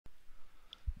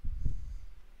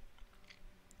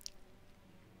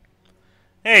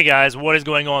Hey guys, what is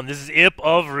going on? This is Ip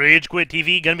of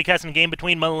RageQuitTV, gonna be casting a game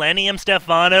between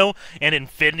Mil.Stephano and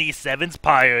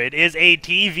Infinity7's.Pyre. It is a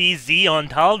TVZ on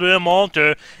Tal'Darim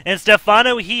altar, and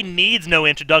Stephano, he needs no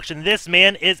introduction. This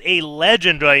man is a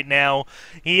legend right now.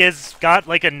 He has got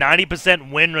like a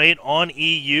 90% win rate on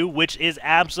EU, which is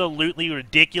absolutely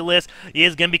ridiculous. He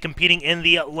is gonna be competing in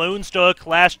the Lone Star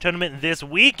Clash tournament this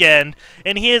weekend,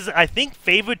 and he is, I think,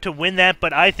 favored to win that,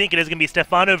 but I think it is gonna be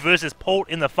Stephano versus Polt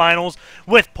in the finals,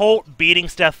 with Polt beating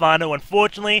Stephano.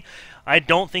 Unfortunately, I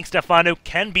don't think Stephano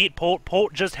can beat Polt.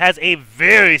 Polt just has a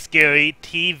very scary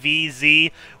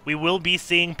TVZ. We will be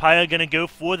seeing Pyre going to go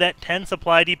for that 10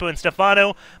 supply depot, and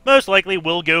Stephano most likely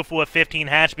will go for a 15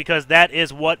 hatch because that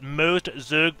is what most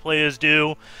Zerg players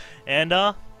do. And,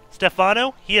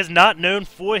 Stephano, he is not known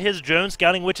for his drone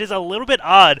scouting, which is a little bit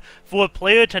odd for a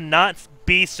player to not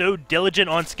be so diligent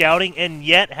on scouting and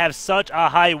yet have such a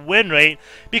high win rate,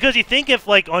 because you think if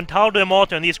like on Tal'Darim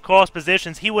altar in these cross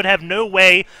positions he would have no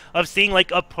way of seeing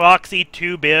like a proxy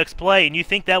 2 barracks play, and you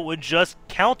think that would just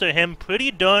counter him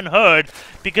pretty darn hard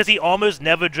because he almost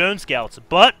never drone scouts.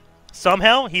 But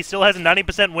somehow, he still has a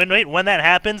 90% win rate. When that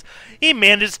happens, he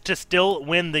manages to still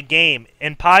win the game.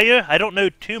 And Pyre, I don't know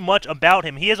too much about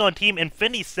him. He is on team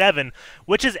Infinity7,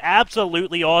 which is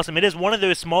absolutely awesome. It is one of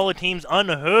those smaller teams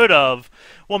unheard of.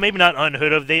 Well, maybe not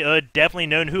unheard of. They are definitely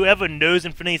known. Whoever knows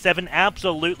Infinity7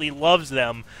 absolutely loves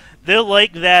them. They're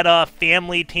like that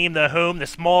family team, the home, the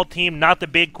small team, not the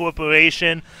big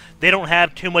corporation. They don't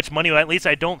have too much money, or at least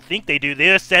I don't think they do.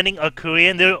 They're sending a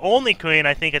Korean. They're only Korean,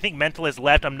 I think. I think Mental has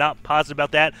left. I'm not positive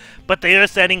about that. But they are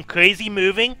sending Crazy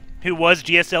Moving, who was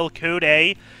GSL Code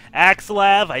A.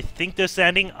 Axelav, I think they're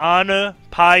sending Honor,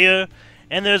 Pyre,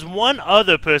 and there's one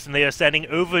other person they are sending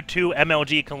over to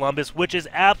MLG Columbus, which is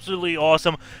absolutely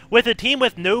awesome. With a team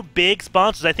with no big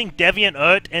sponsors, I think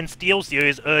DeviantArt and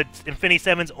SteelSeries are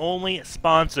Infinity7's only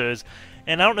sponsors.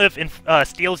 And I don't know if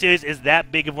SteelSeries is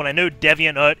that big of one. I know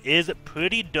DeviantArt is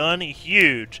pretty darn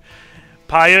huge.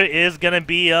 Pyre is going to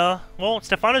be, well,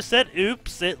 Stephano said,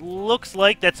 oops, it looks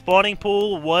like that spawning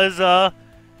pool was,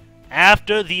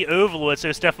 after the Overlord.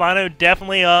 So Stephano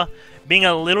definitely, being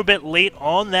a little bit late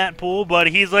on that pool, but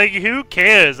he's like, who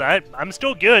cares? I'm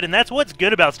still good, and that's what's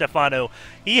good about Stephano.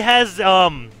 He has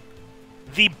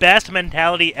the best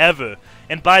mentality ever,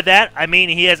 and by that I mean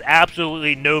he has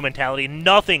absolutely no mentality.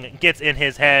 Nothing gets in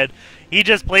his head. He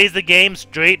just plays the game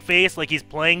straight face like he's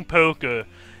playing poker,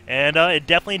 and it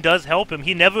definitely does help him.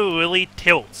 He never really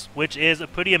tilts, which is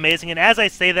pretty amazing. And as I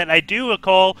say that, I do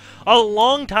recall a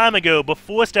long time ago,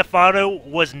 before Stephano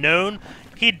was known,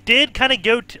 he did kind of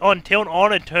go on tilt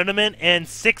on a tournament and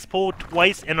 6-pull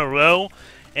twice in a row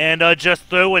and just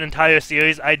throw an entire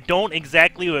series. I don't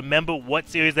exactly remember what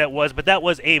series that was, but that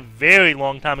was a very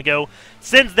long time ago.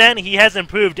 Since then, he has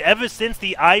improved. Ever since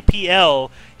the IPL,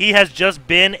 he has just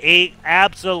been an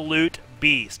absolute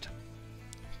beast.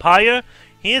 Pyre,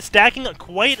 he is stacking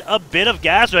quite a bit of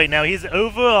gas right now. He's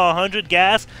over 100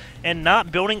 gas and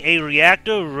not building a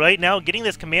reactor right now, getting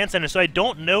this command center. So I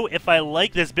don't know if I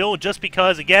like this build, just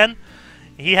because, again,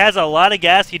 he has a lot of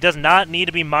gas. He does not need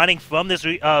to be mining from this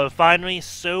refinery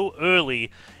so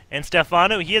early. And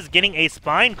Stephano, he is getting a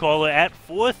spine caller at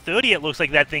 4:30. It looks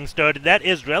like that thing started. That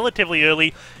is relatively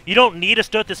early. You don't need to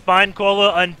start the spine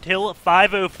caller until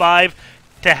 5:05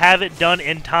 to have it done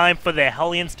in time for the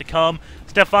Hellions to come.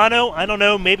 Stephano, I don't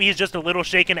know, maybe he's just a little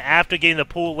shaken after getting the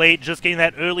pool late, just getting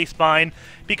that early spine,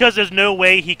 because there's no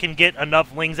way he can get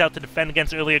enough lings out to defend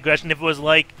against early aggression. If it was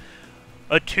like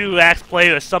a 2-axe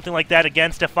play or something like that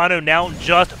again, Stephano now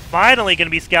just finally going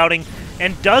to be scouting,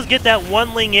 and does get that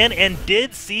 1 ling in, and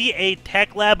did see a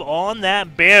tech lab on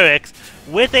that barracks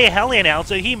with a Hellion out,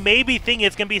 so he may be thinking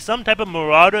it's going to be some type of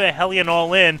Marauder, a Hellion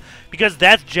all in, because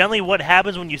that's generally what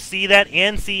happens when you see that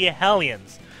and see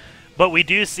Hellions. But we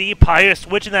do see Pyre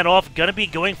switching that off, going to be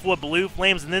going for Blue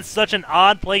Flames, and this is such an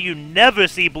odd play. You never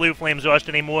see Blue Flames rushed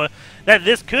anymore, that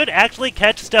this could actually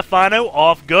catch Stephano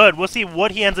off guard. We'll see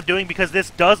what he ends up doing, because this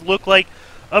does look like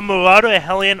a Marauder, a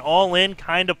Hellion all-in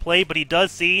kind of play, but he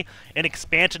does see an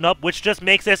expansion up, which just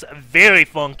makes this very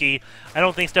funky. I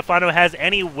don't think Stephano has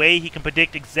any way he can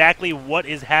predict exactly what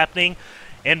is happening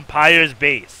in Pyre's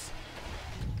base.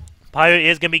 Pyre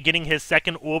is going to be getting his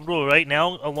second orbital right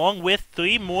now, along with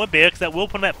 3 more barracks that will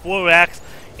put him at 4 racks,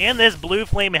 and this Blue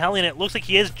Flame Hellion. It looks like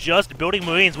he is just building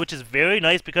Marines, which is very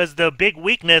nice, because the big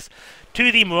weakness to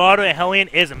the Marauder Hellion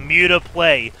is Muta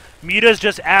play. Muta's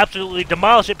just absolutely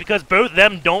demolish it, because both of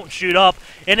them don't shoot up,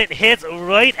 and it hits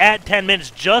right at 10 minutes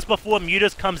just before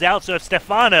Muta's comes out. So if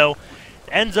Stephano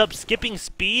ends up skipping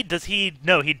speed. Does he?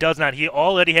 No, he does not. He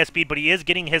already has speed, but he is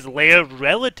getting his lair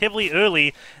relatively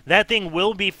early. That thing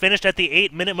will be finished at the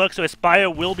 8-minute mark, so iS.Pyre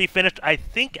will be finished, I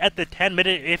think, at the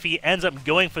 10-minute if he ends up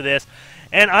going for this.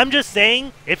 And I'm just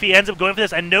saying, if he ends up going for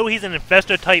this, I know he's an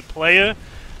Infestor-type player,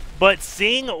 but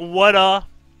seeing what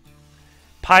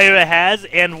Pyre has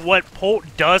and what Polt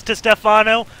does to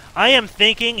Stephano, I am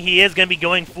thinking he is going to be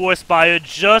going for iS.Pyre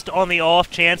just on the off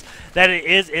chance that it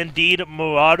is indeed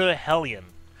Marauder Hellion.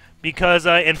 Because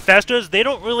Infestors, they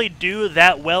don't really do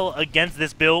that well against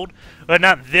this build. Or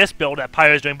not this build that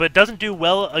Pyre is doing, but it doesn't do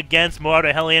well against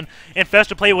Marauder Hellion.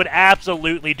 Infestor play would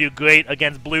absolutely do great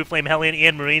against Blue Flame Hellion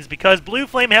and Marines, because Blue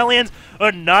Flame Hellions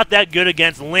are not that good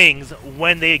against Lings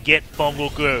when they get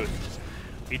fungal growth.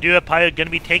 We do have Pyre going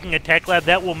to be taking a tech lab.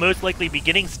 That will most likely be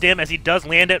getting stim, as he does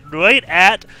land it right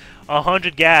at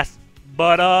 100 gas.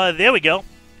 But there we go.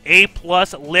 A+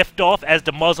 liftoff, as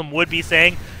the Muslim would be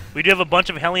saying. We do have a bunch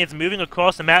of Hellions moving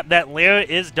across the map. That lair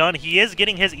is done. He is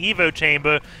getting his Evo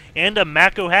chamber and a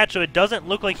Mako hatch, so it doesn't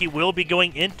look like he will be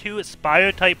going into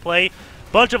iS.Pyre type play.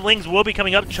 Bunch of Lings will be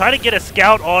coming up, trying to get a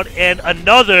scout on, and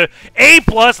another A+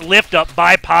 lift up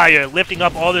by Pyre, lifting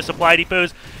up all their supply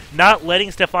depots. Not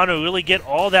letting Stephano really get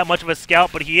all that much of a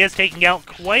scout, but he is taking out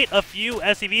quite a few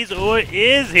SCVs, or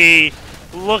is he?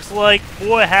 Looks like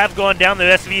 4 have gone down. The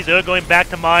SCVs are going back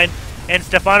to mine, and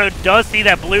Stephano does see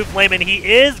that blue flame, and he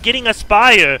is getting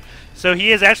iS.Pyre. So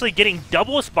he is actually getting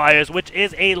double iS.Pyres, which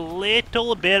is a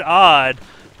little bit odd.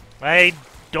 I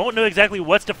don't know exactly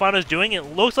what Stephano's doing.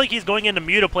 It looks like he's going into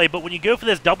Muta play, but when you go for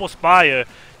this double iS.Pyre,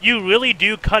 you really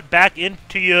do cut back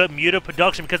into your Muta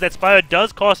production, because that iS.Pyre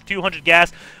does cost 200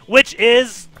 gas, which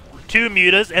is 2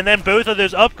 Mutas, and then both of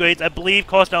those upgrades, I believe,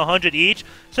 cost 100 each.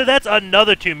 So that's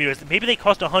another 2 Mutas. Maybe they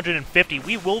cost 150.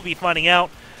 We will be finding out.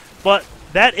 But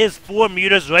that is 4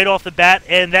 Mutas right off the bat,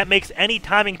 and that makes any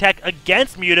timing tech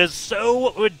against Mutas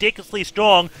so ridiculously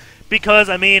strong, because,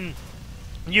 I mean,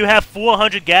 you have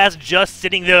 400 gas just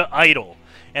sitting there idle.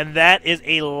 And that is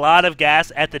a lot of gas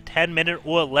at the 10-minute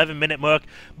or 11-minute mark.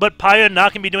 But Pyre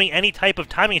not going to be doing any type of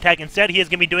timing attack. Instead, he is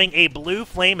going to be doing a Blue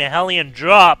Flame Hellion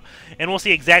drop. And we'll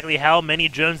see exactly how many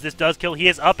drones this does kill. He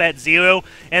is up at 0.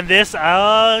 And this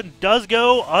does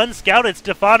go unscouted.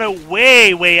 Stephano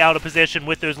way, way out of position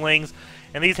with those Lings.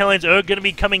 And these Hellions are going to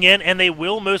be coming in, and they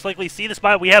will most likely see the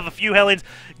spot. We have a few Hellions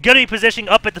going to be positioning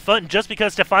up at the front, and just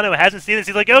because Stephano hasn't seen this,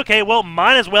 he's like, okay, well,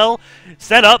 might as well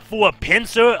set up for a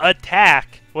pincer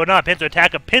attack. Well, not a pincer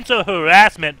attack, a pincer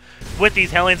harassment with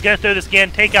these Hellions. Going to throw the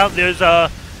scan, take out those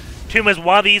Tumas.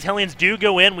 While these Hellions do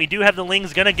go in, we do have the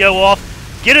Lings going to go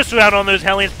off. Get us around on those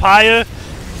Hellions. Pyre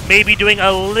maybe doing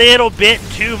a little bit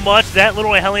too much. That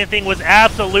little Hellion thing was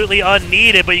absolutely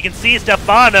unneeded, but you can see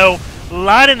Stephano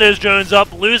lining those drones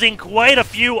up, losing quite a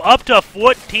few, up to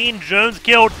 14 drones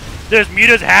killed. Those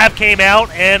Mutas have came out,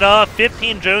 and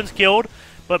 15 drones killed,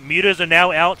 but Mutas are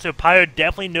now out, so Pyre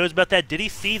definitely knows about that. Did he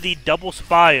see the double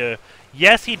iS.Pyre?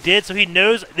 Yes, he did, so he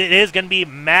knows that it is going to be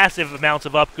massive amounts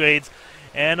of upgrades,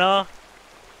 and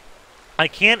I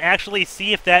can't actually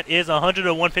see if that is 100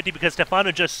 or 150 because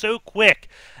Stephano just so quick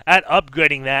at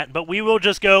upgrading that. But we will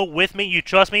just go with me. You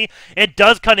trust me. It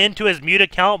does cut into his Muta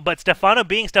count, but Stephano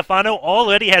being Stephano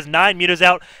already has 9 Mutas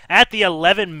out at the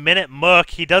 11-minute mark.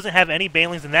 He doesn't have any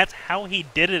Banelings, and that's how he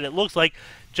did it. It looks like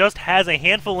just has a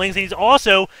handful of Lings, and he's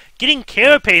also getting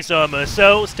Carapace armor.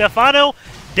 So Stephano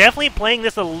definitely playing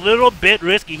this a little bit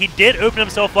risky. He did open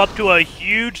himself up to a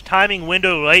huge timing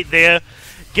window right there.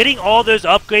 Getting all those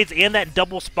upgrades and that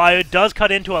double iS.Pyre does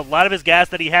cut into a lot of his gas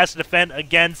that he has to defend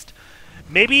against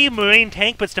maybe Marine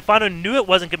Tank, but Stephano knew it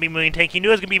wasn't going to be Marine Tank. He knew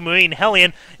it was going to be Marine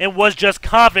Hellion and was just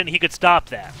confident he could stop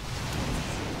that.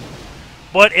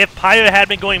 But if Pyre had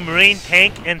been going Marine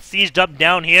Tank and sieged up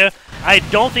down here, I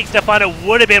don't think Stephano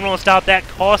would have been able to stop that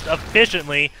cost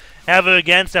efficiently. However,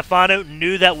 again, Stephano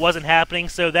knew that wasn't happening,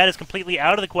 so that is completely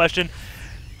out of the question.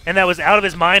 And that was out of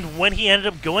his mind when he ended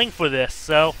up going for this.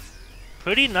 So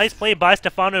pretty nice play by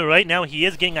Stephano right now. He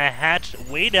is getting a hatch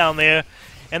way down there.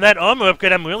 And that armor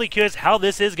upgrade, I'm really curious how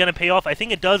this is going to pay off. I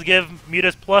think it does give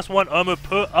Mutas +1 armor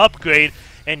per upgrade.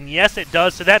 And yes, it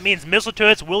does. So that means missile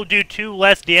turrets will do 2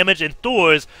 less damage, and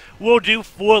Thors will do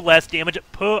 4 less damage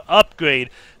per upgrade.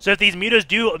 So if these Mutas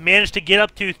do manage to get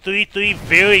up to 3-3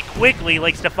 very quickly,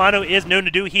 like Stephano is known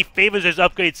to do, he favors his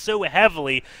upgrades so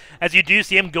heavily, as you do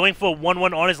see him going for a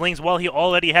 1-1 on his Lings while he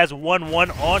already has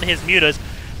 1-1 on his Mutas.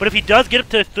 But if he does get up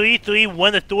to 3-3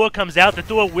 when the Thor comes out, the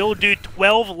Thor will do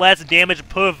 12 less damage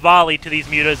per volley to these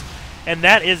Mutas. And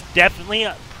that is definitely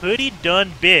pretty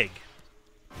darn big.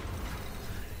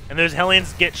 And those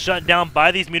Hellions get shut down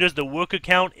by these Mutas. The worker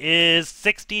count is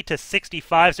 60 to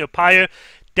 65, so Pyre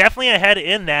definitely ahead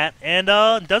in that, and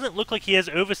doesn't look like he is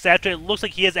oversaturated. It looks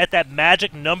like he is at that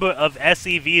magic number of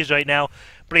SCVs right now,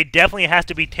 but he definitely has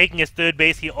to be taking his third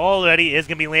base. He already is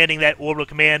going to be landing that orbital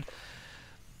command.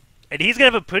 And he's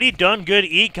going to have a pretty darn good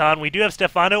econ. We do have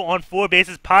Stephano on 4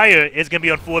 bases. Pyre is going to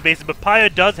be on 4 bases, but Pyre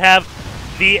does have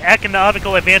the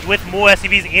economical advantage with more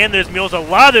SCVs and those mules. A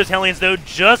lot of those Hellions, though,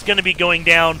 just going to be going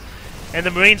down. And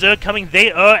the Marines are coming.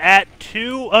 They are at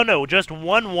 2. Oh, no, just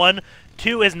 1-1.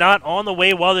 2 is not on the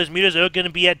way, while those mutas are going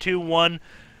to be at 2-1.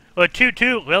 Or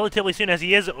 2-2 relatively soon, as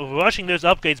he is rushing those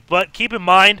upgrades. But keep in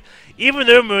mind, even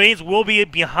though Marines will be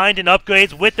behind in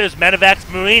upgrades with those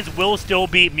medevacs, Marines will still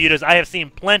beat mutas. I have seen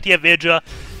plenty of Idra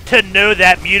to know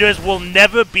that mutas will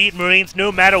never beat Marines,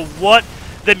 no matter what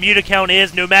the muta count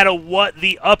is, no matter what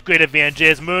the upgrade advantage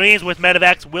is. Marines with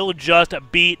medevacs will just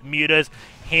beat mutas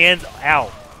hands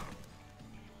out.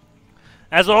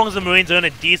 As long as the Marines are in a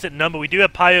decent number. We do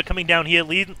have Pyre coming down here,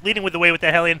 leading with the way with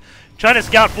the Hellion, trying to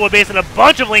scout 4 base, and a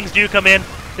bunch of Lings do come in.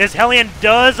 This Hellion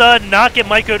does not get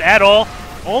microed at all.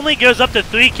 Only goes up to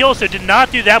 3 kills, so did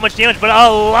not do that much damage, but a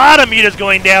lot of mutas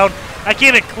going down. I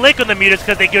can't even click on the mutas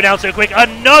because they go down so quick.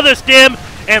 Another stim,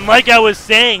 and like I was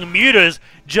saying, mutas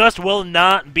just will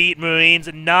not beat Marines,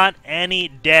 not any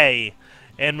day.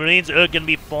 And Marines are going to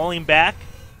be falling back.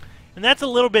 And that's a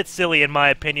little bit silly in my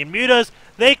opinion. Mutas,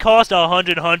 they cost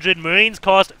 100, Marines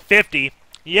cost 50.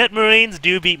 Yet Marines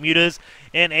do beat mutas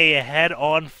in a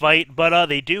head-on fight, but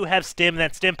they do have stim.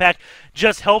 That stim pack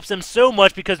just helps them so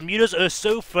much because mutas are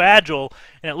so fragile,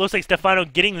 and it looks like Stephano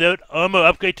getting the armor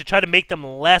upgrade to try to make them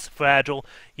less fragile.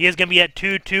 He is going to be at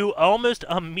 2-2 almost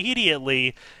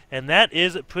immediately, and that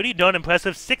is pretty darn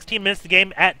impressive. 16 minutes of the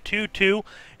game at 2-2,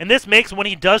 and this makes when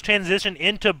he does transition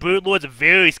into Brute Lords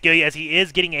very scary, as he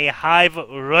is getting a hive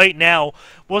right now.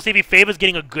 We'll see if he favors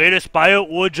getting a greater Spire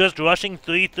or just rushing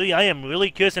 3-3. I am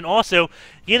really curious, and also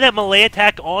getting that melee attack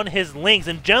on his Lings,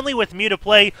 and generally with Muta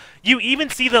play, you even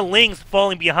see the Lings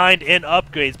falling behind in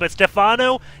upgrades, but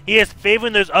Stephano, he is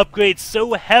favoring those upgrades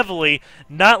so heavily,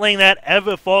 not letting that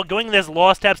ever fall. Going this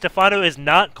Lost Tab, Stephano is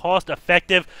not cost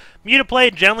effective. Muta play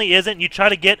generally isn't. You try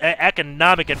to get an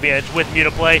economic advantage with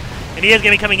Muta play, and he is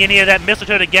going to be coming in here. That Missile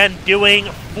Turret again doing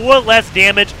 4 less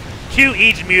damage to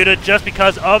each Muta just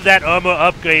because of that armor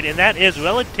upgrade, and that is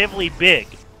relatively big.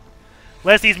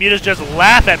 Lest these mutas just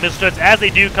laugh at missile turrets as they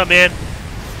do come in.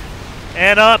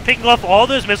 And picking off all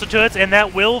those missile turrets, and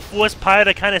that will force Pyre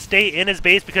to kind of stay in his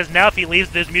base, because now if he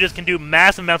leaves, those mutas can do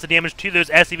massive amounts of damage to those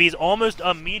SCVs almost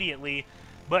immediately.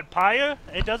 But Pyre,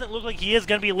 it doesn't look like he is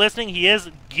going to be listening. He is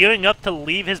gearing up to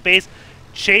leave his base,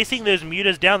 chasing those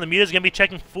mutas down. The mutas going to be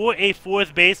checking for a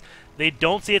 4th base. They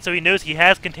don't see it, so he knows he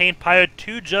has contained Pyre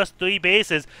to just 3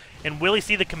 bases. And will he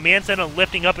see the command center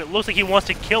lifting up? It looks like he wants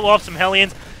to kill off some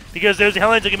Hellions, because those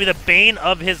Hellions are going to be the bane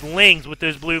of his Lings with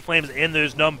those blue flames in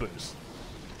those numbers.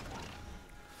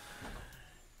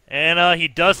 And he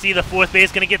does see the 4th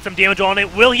base, going to get some damage on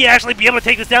it. Will he actually be able to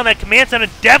take this down? That command center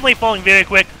definitely falling very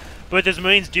quick, but those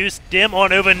Marines do stim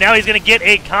on over. Now he's going to get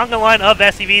a conga line of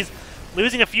SCVs,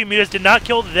 losing a few mutas. Did not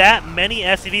kill that many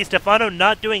SCVs. Stephano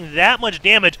not doing that much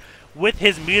damage with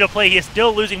his muta play. He is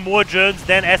still losing more drones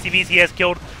than SCVs he has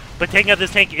killed, but taking out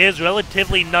this tank is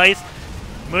relatively nice.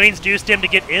 Marines do stim to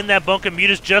get in that bunker.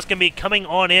 Muta's just going to be coming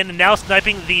on in and now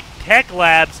sniping the tech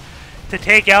labs to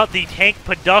take out the tank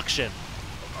production.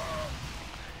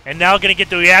 And now going to get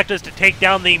the reactors to take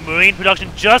down the Marine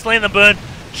production. Just letting them burn,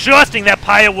 trusting that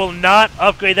Pyre will not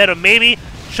upgrade that, or maybe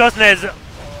trusting that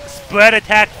his spread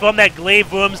attack from that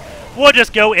glaive worms will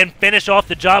just go and finish off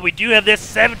the job. We do have this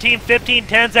 17, 15,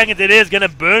 10 seconds. It is going to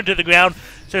burn to the ground.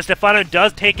 So Stephano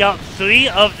does take out 3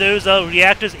 of those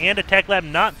reactors and a tech lab.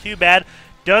 Not too bad.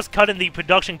 Does cut in the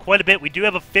production quite a bit. We do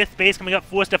have a 5th base coming up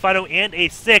for Stephano and a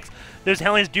 6th. Those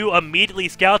Hellions do immediately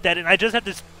scout that, and I just have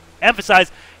to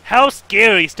emphasize how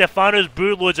scary Stephano's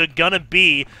Brood Lords are going to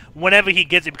be whenever he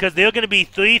gets it, because they're going to be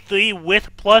 3-3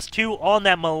 with +2 on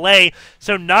that melee.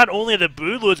 So not only are the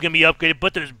Brood Lords going to be upgraded,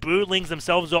 but those Broodlings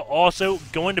themselves are also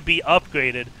going to be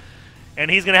upgraded.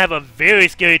 And he's going to have a very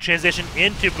scary transition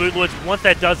into Brood Lords once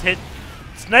that does hit.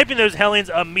 Sniping those Hellions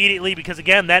immediately, because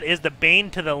again, that is the bane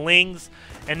to the Lings.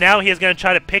 And now he is going to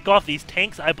try to pick off these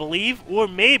tanks, I believe. Or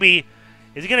maybe,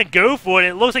 is he going to go for it?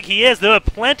 It looks like he is. There are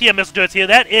plenty of missile turrets here.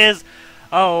 That is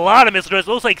a lot of missile turrets.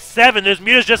 It looks like 7. Those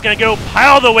mutas just going to go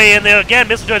pile the way in there. Again,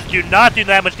 missile turrets do not do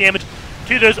that much damage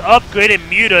to those upgraded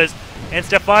mutas. And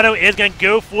Stephano is going to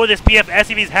go for this PF.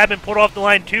 SCVs have been pulled off the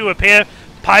line to repair.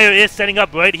 Pyre is setting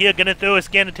up right here. Going to throw a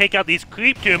scan to take out these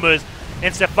creep tumors.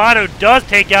 And Stephano does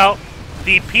take out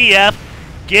the PF,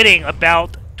 getting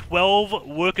about 12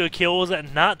 worker kills.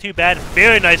 Not too bad.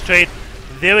 Very nice trade.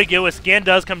 There we go. A scan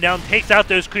does come down, takes out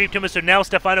those creep tumors, so now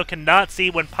Stephano cannot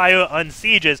see when Pyro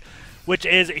unsieges, which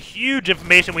is huge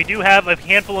information. We do have a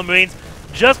handful of Marines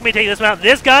just going to take this one out.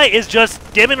 This guy is just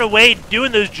stimming away,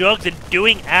 doing those jugs, and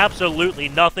doing absolutely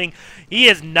nothing. He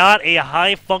is not a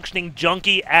high-functioning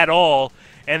junkie at all,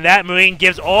 and that Marine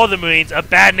gives all the Marines a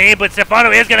bad name, but Stephano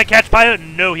is going to catch Pyro.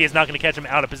 No, he is not going to catch him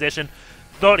out of position.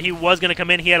 Thought he was going to come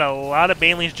in. He had a lot of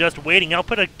Banelings just waiting. I'll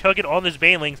put a target on those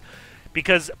Banelings,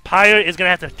 because Pyre is going to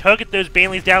have to target those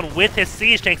Banelings down with his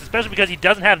siege tanks, especially because he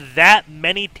doesn't have that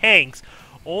many tanks.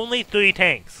 Only 3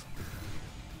 tanks.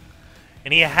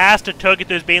 And he has to target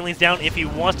those Banelings down if he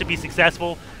wants to be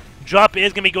successful. Drop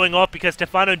is going to be going off because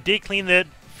Stephano did clean the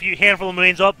handful of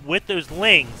Marines up with those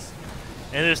Lings.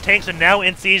 And those tanks are now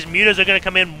in siege. Mutas are going to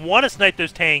come in, want to snipe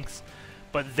those tanks,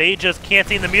 but they just can't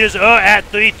see. The Mutas are at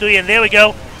 3-3, and there we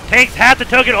go. Tanks have to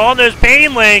target on those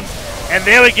Banelings. And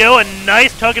there we go, a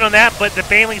nice target on that, but the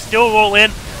Banelings still roll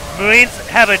in. Marines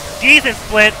have a decent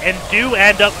split and do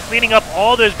end up cleaning up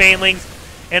all those Banelings,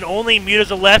 and only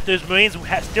Mutas are left. Those Marines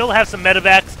still have some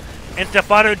medevacs, and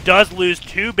Stephano does lose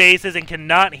 2 bases and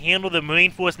cannot handle the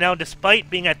Marine force now, despite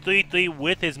being at 3-3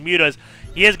 with his Mutas.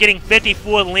 He is getting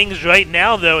 54 Lings right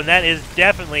now, though, and that is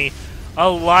definitely a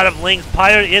lot of Lings.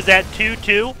 Pyre is at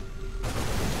 2-2.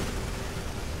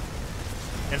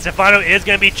 And Stephano is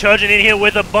going to be charging in here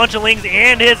with a bunch of Lings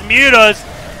and his Mutas.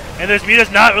 And those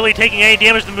Mutas not really taking any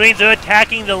damage. The Marines are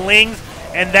attacking the Lings,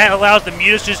 and that allows the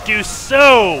Mutas just do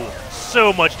so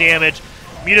much damage.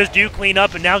 Mutas do clean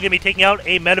up, and now going to be taking out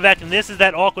a medevac, and this is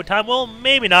that awkward time. Well,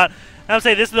 maybe not. I would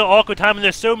say this is the awkward time, and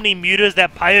there's so many Mutas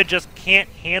that Pyre just can't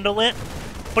handle it.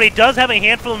 But he does have a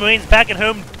handful of Marines back at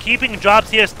home, keeping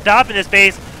drops here, stopping this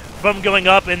base from going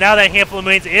up, and now that handful of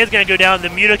Marines is going to go down. The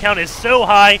Muta count is so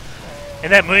high,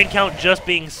 and that Marine count just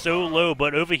being so low.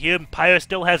 But over here, Pyre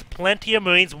still has plenty of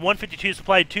Marines. 152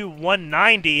 supplied to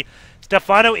 190.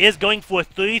 Stephano is going for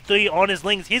 3-3 on his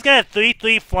Lings. He's going to have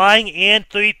 3-3 flying and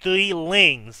 3-3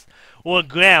 Lings, or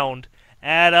ground,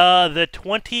 at the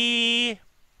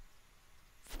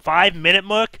 25-minute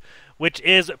mark, which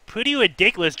is pretty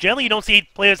ridiculous. Generally, you don't see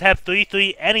players have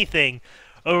 3-3 anything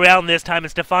around this time, and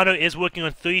Stephano is working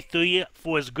on 3-3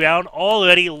 for his ground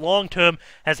already. Long term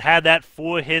has had that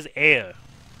for his air.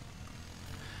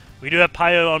 We do have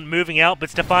Pyre on moving out,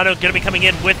 but Stephano going to be coming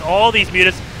in with all these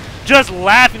Mutas, just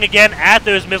laughing again at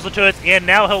those missile turrets, and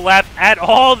now he'll laugh at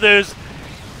all those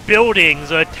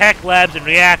buildings or tech labs and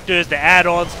reactors, the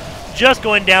add-ons, just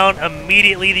going down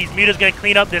immediately. These Mutas going to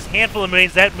clean up this handful of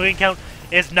Marines. That Marine count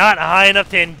is not high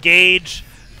enough to engage.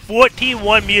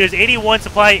 41 Mutas, 81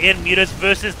 supply in Mutas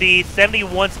versus the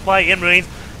 71 supply in Marines.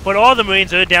 But all the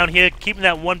Marines are down here, keeping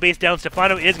that one base down.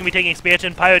 Stephano is going to be taking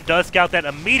expansion. Pyre does scout that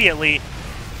immediately.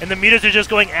 And the Mutas are just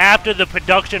going after the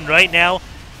production right now.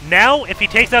 Now, if he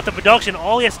takes out the production,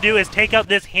 all he has to do is take out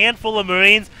this handful of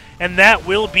Marines, and that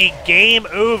will be game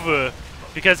over,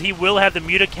 because he will have the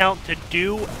Muta count to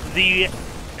do the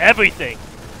everything.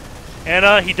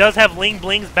 And he does have Ling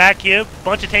Blings back here.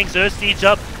 Bunch of tanks are sieged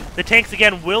up. The tanks,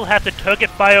 again, will have to target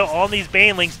fire on these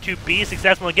Banelings to be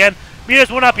successful. Again, Mutas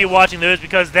will not be watching those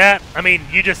because that, I mean,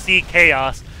 you just see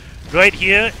chaos. Right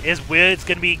here is where it's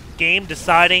going to be game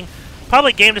deciding.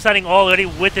 Probably game deciding already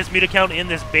with this Muta count in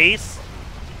this base.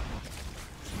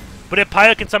 But if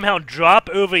Pyre can somehow drop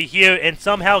over here and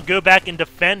somehow go back and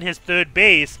defend his third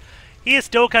base, he is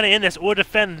still kind of in this, or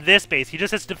defend this base. He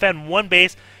just has to defend one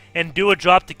base and do a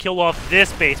drop to kill off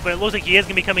this base. But it looks like he is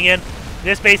going to be coming in.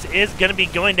 This base is going to be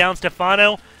going down.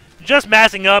 Stephano just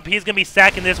massing up. He's going to be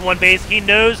sacking this one base. He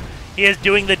knows he is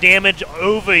doing the damage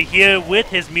over here with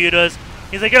his Mutas.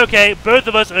 He's like, okay, both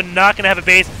of us are not going to have a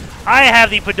base. I have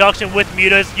the production with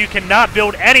Mutas. You cannot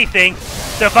build anything.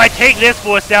 So if I take this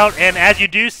force out, and as you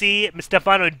do see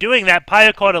Stephano doing that,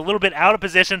 Pyre caught a little bit out of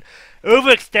position,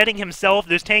 overextending himself.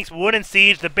 Those tanks weren't in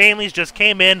siege. The Banelings just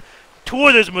came in,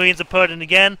 tore those Marines apart, and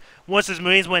again, once those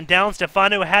Marines went down,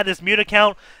 Stephano had this Muta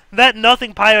count that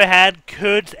nothing Pyre had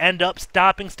could end up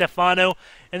stopping Stephano.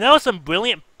 And that was some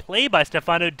brilliant play by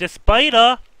Stephano, despite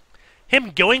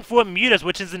him going for Mutas,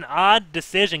 which is an odd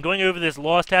decision. Going over this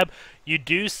loss tab, you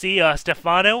do see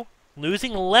Stephano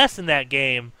losing less in that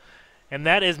game. And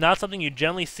that is not something you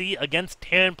generally see against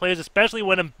Terran players, especially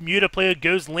when a Muta player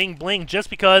goes Ling Bling, just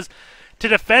because to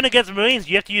defend against Marines,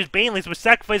 you have to use Banelings, which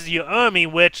sacrifices your army,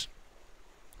 which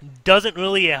doesn't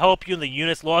really help you in the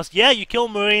units lost. Yeah, you kill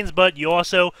Marines, but you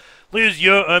also lose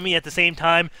your army at the same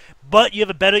time. But you have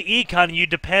a better econ, and you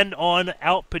depend on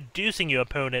outproducing your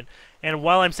opponent. And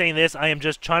while I'm saying this, I am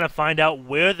just trying to find out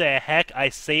where the heck I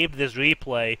saved this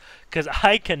replay, because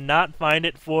I cannot find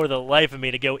it for the life of me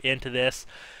to go into this.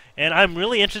 And I'm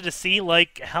really interested to see,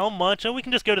 like, how much... Oh, we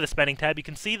can just go to the spending tab. You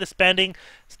can see the spending.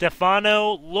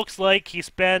 Stephano looks like he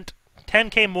spent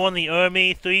 10K more in the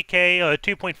army, 3K, or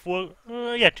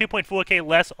 2.4K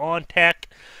less on tech,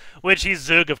 which he's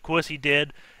Zerg, of course he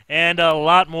did. And a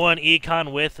lot more in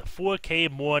econ with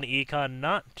 4K more in econ.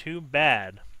 Not too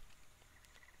bad.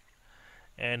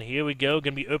 And here we go.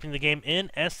 Going to be opening the game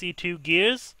in SC2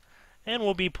 gears. And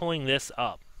we'll be pulling this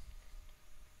up.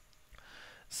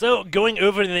 So, going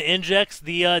over to the injects,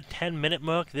 the 10-minute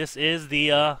mark, this is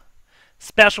the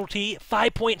specialty,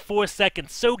 5.4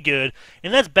 seconds, so good,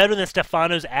 and that's better than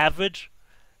Stephano's average,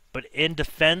 but in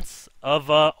defense of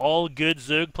all good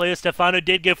Zerg players, Stephano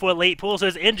did go for a late pull, so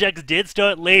his injects did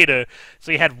start later,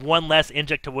 so he had one less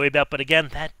inject to worry about, but again,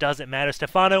 that doesn't matter.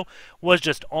 Stephano was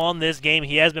just on this game.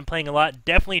 He has been playing a lot,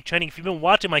 definitely trending. If you've been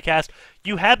watching my cast,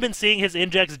 you have been seeing his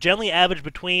injects generally average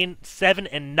between 7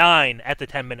 and 9 at the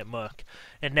 10-minute mark.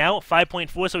 And now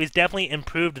 5.4, so he's definitely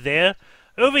improved there.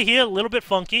 Over here, a little bit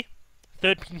funky.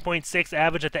 13.6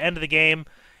 average at the end of the game.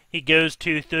 He goes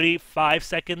to 35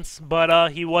 seconds,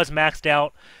 but he was maxed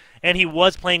out. And he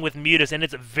was playing with mutas, and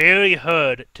it's very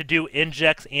hard to do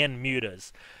injects and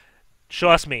mutas.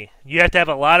 Trust me, you have to have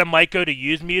a lot of micro to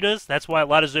use mutas. That's why a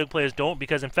lot of Zerg players don't,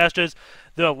 because infestors,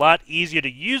 they're a lot easier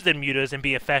to use than mutas and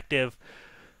be effective.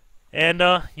 And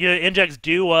your injects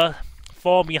do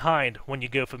fall behind when you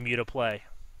go for muta play.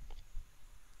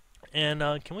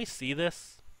 And can we see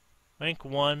this? Rank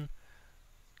 1.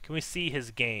 Can we see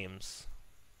his games?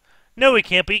 No, we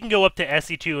can't, but you can go up to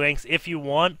SC2 ranks if you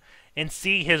want and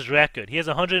see his record. He has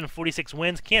 146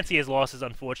 wins. Can't see his losses,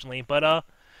 unfortunately. But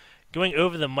going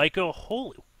over the micro,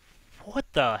 holy... What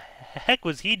the heck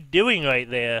was he doing right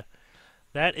there?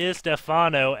 That is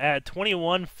Stephano at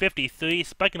 2153,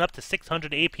 spiking up to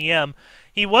 600 APM.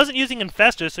 He wasn't using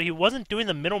Infestor, so he wasn't doing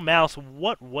the middle mouse.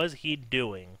 What was he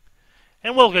doing?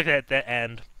 And we'll look at the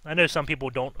end. I know some people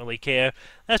don't really care.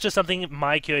 That's just something,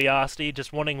 my curiosity,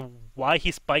 just wondering why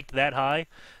he spiked that high.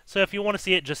 So if you want to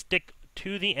see it, just stick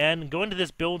to the end. Go into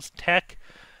this build's tech.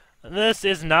 This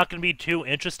is not going to be too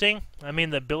interesting. I mean,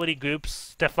 the ability groups,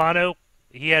 Stephano,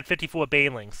 he had 54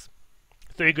 Banelings.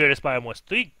 3 greatest biomorphs.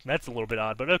 3, that's a little bit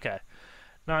odd, but okay.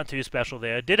 Not too special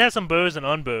there. Did have some bows and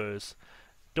unbows.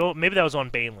 Maybe that was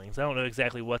on Banelings. I don't know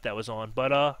exactly what that was on,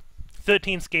 but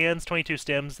 13 scans, 22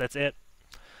 stems, that's it.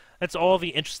 That's all the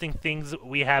interesting things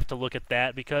we have to look at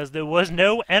that, because there was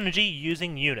no energy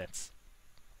using units.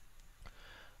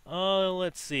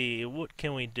 Let's see, what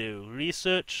can we do?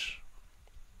 Research.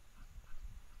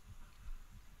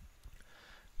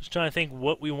 Just trying to think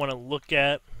what we want to look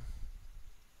at.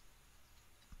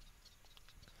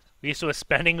 Resource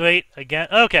spending rate, again,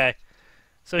 okay.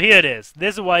 So here it is.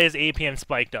 This is why his APM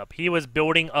spiked up. He was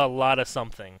building a lot of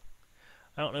something.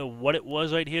 I don't know what it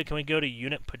was right here. Can we go to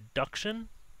unit production?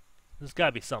 There's got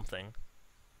to be something.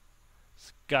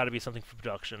 It's got to be something for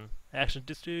production. Action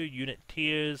distribute, unit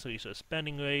tiers, resource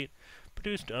spending rate,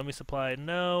 produced army supply,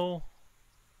 no.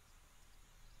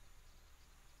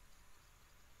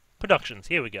 Productions,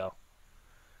 here we go.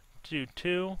 2,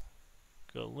 go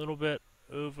a little bit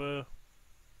over.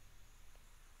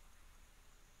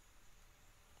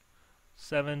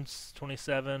 7,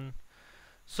 27.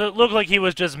 So it looked like he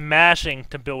was just mashing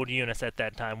to build units at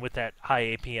that time with that high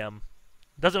APM.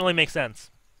 Doesn't really make sense,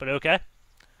 but okay.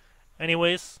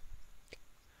 Anyways,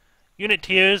 unit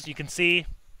tiers, you can see,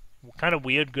 kind of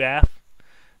weird graph.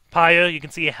 Pyre, you can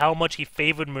see how much he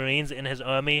favored Marines in his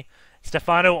army.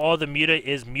 Stephano, all the muta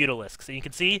is mutalisks. And you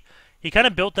can see, he kind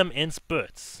of built them in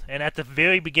spurts. And at the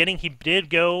very beginning, he did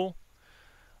go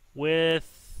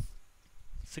with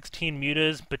 16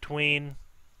 mutas between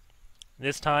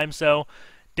this time. So,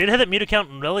 did have that muta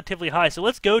count relatively high. So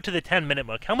let's go to the 10-minute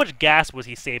mark. How much gas was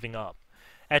he saving up?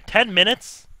 At 10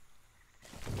 minutes,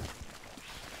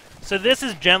 so this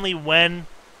is generally when,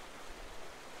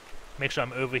 make sure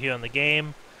I'm over here on the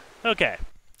game. Okay,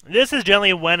 this is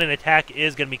generally when an attack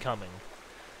is going to be coming.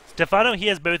 Stephano, he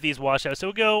has both these washouts, so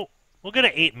we'll go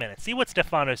to 8 minutes. See what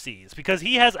Stephano sees, because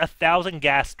he has 1,000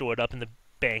 gas stored up in the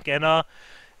bank, and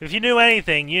if you knew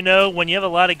anything, you know when you have a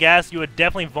lot of gas, you are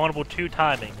definitely vulnerable to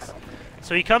timings.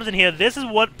 So he comes in here. This is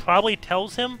what probably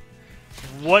tells him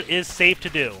what is safe to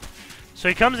do. So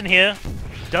he comes in here,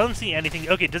 doesn't see anything.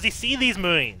 Okay, does he see these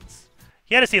Marines?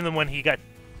 He had to see them when he got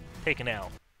taken out.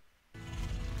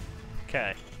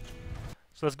 Okay.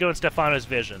 So let's go in Stephano's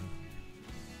vision.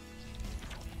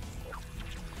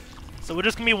 So we're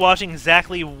just going to be watching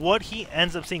exactly what he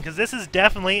ends up seeing, because this is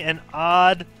definitely an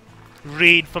odd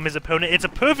read from his opponent. It's a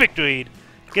perfect read.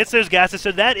 Gets those gases,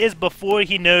 so that is before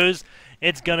he knows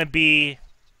it's going to be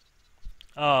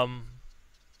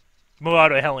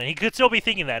Marauder Hellion. He could still be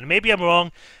thinking that. And maybe I'm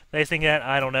wrong that he's thinking that.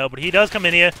 I don't know. But he does come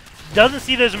in here. Doesn't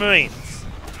see those Marines.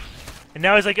 And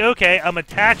now he's like, okay, I'm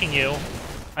attacking you.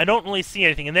 I don't really see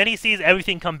anything. And then he sees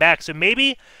everything come back. So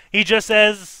maybe he just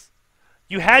says,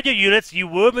 you had your units, you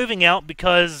were moving out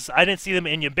because I didn't see them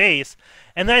in your base.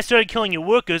 And then I started killing your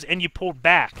workers and you pulled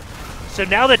back. So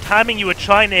now the timing you were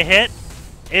trying to hit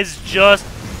is just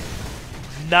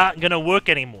not going to work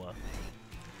anymore.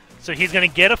 So he's going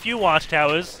to get a few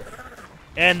watchtowers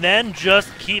and then just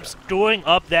keep storing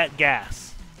up that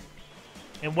gas.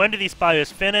 And when do these spires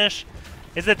finish?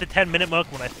 Is it the 10-minute mark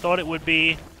when I thought it would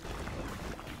be?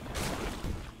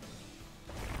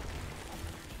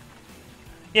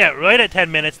 Yeah, right at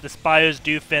 10 minutes, the spires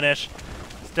do finish.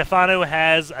 Stephano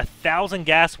has 1,000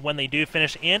 gas when they do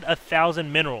finish and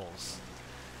 1,000 minerals.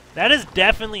 That is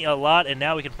definitely a lot, and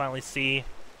now we can finally see.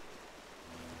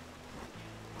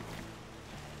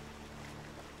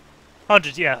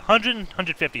 Hundreds, yeah, 100 and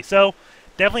 150. So,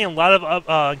 definitely a lot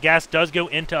of gas does go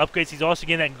into upgrades. He's also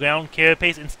getting that ground carry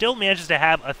pace and still manages to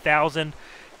have 1,000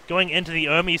 going into the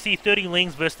army. You see 30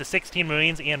 Lings versus the 16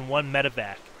 Marines and 1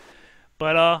 medevac.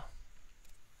 But,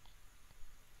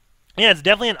 yeah, it's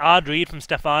definitely an odd read from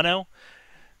Stephano.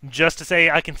 Just to say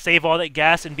I can save all that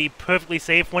gas and be perfectly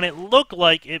safe when it looked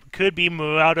like it could be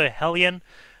Marauder Hellion.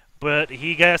 But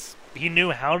he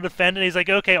knew how to defend it. He's like,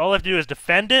 okay, all I have to do is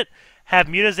defend it, have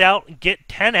mutas out, get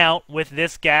 10 out with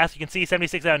this gas. You can see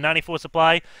 76 out of 94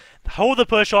 supply. Hold the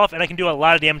push off, and I can do a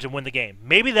lot of damage and win the game.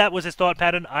 Maybe that was his thought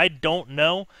pattern. I don't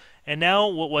know. And now,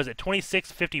 what was it,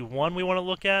 2651 we want to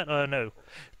look at? No,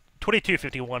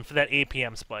 2251 for that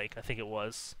APM spike, I think it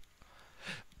was.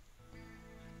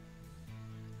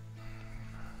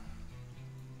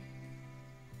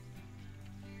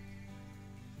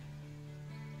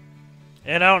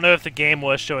 And I don't know if the game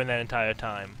was showing that entire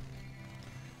time.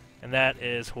 And that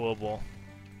is horrible.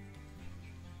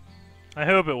 I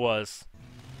hope it was.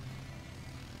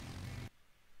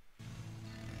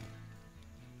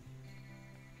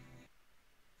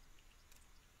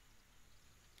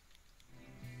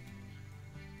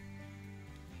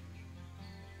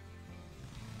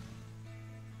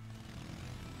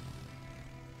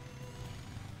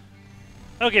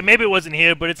 Okay, maybe it wasn't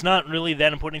here, but it's not really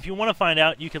that important. If you want to find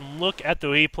out, you can look at the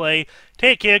replay.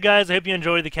 Take care, guys. I hope you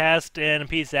enjoyed the cast, and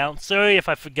peace out. Sorry if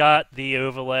I forgot the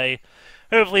overlay.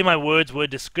 Hopefully my words were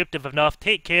descriptive enough.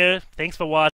 Take care. Thanks for watching.